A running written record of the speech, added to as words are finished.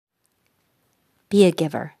Be a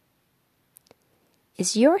giver.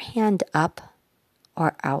 Is your hand up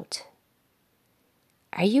or out?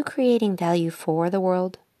 Are you creating value for the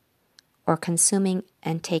world or consuming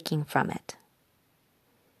and taking from it?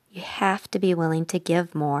 You have to be willing to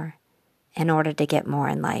give more in order to get more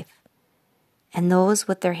in life. And those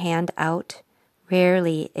with their hand out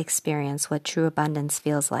rarely experience what true abundance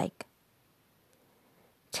feels like.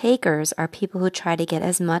 Takers are people who try to get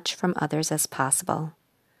as much from others as possible,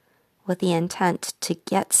 with the intent to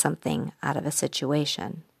get something out of a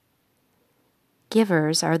situation.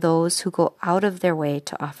 Givers are those who go out of their way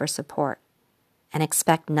to offer support and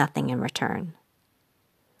expect nothing in return.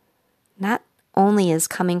 Not only is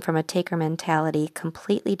coming from a taker mentality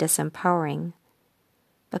completely disempowering,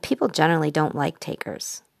 but people generally don't like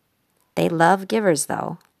takers. They love givers,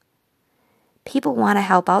 though. People want to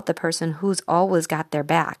help out the person who's always got their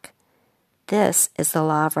back. This is the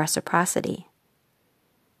law of reciprocity.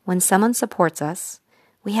 When someone supports us,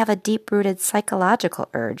 we have a deep-rooted psychological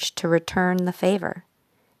urge to return the favor.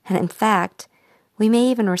 And in fact, we may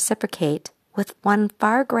even reciprocate with one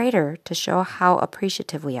far greater to show how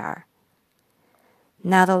appreciative we are.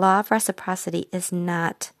 Now, the law of reciprocity is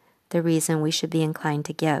not the reason we should be inclined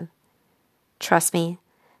to give. Trust me,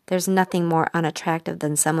 there's nothing more unattractive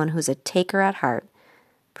than someone who's a taker at heart,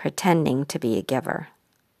 pretending to be a giver.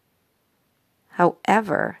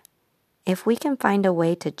 However, if we can find a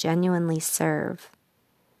way to genuinely serve,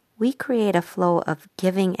 we create a flow of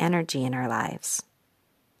giving energy in our lives.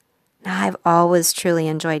 Now, I've always truly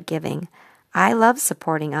enjoyed giving. I love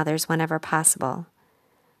supporting others whenever possible.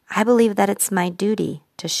 I believe that it's my duty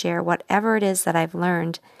to share whatever it is that I've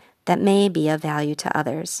learned that may be of value to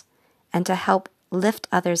others, and to help lift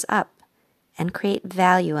others up and create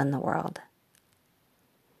value in the world.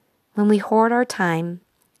 When we hoard our time,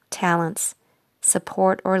 talents,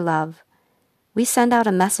 support, or love, we send out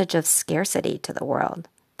a message of scarcity to the world,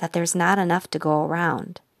 that there's not enough to go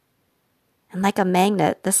around. And like a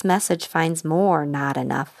magnet, this message finds more not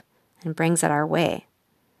enough and brings it our way.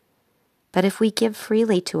 But if we give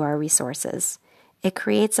freely to our resources, it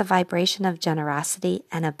creates a vibration of generosity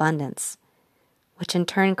and abundance, which in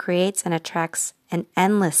turn creates and attracts an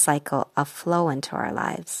endless cycle of flow into our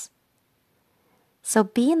lives. So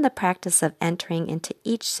be in the practice of entering into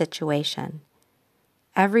each situation,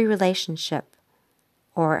 every relationship,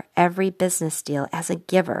 or every business deal as a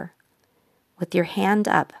giver, with your hand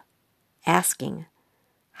up, asking,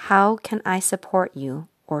 how can I support you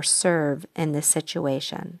or serve in this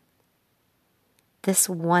situation? This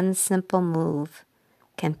one simple move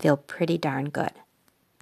can feel pretty darn good.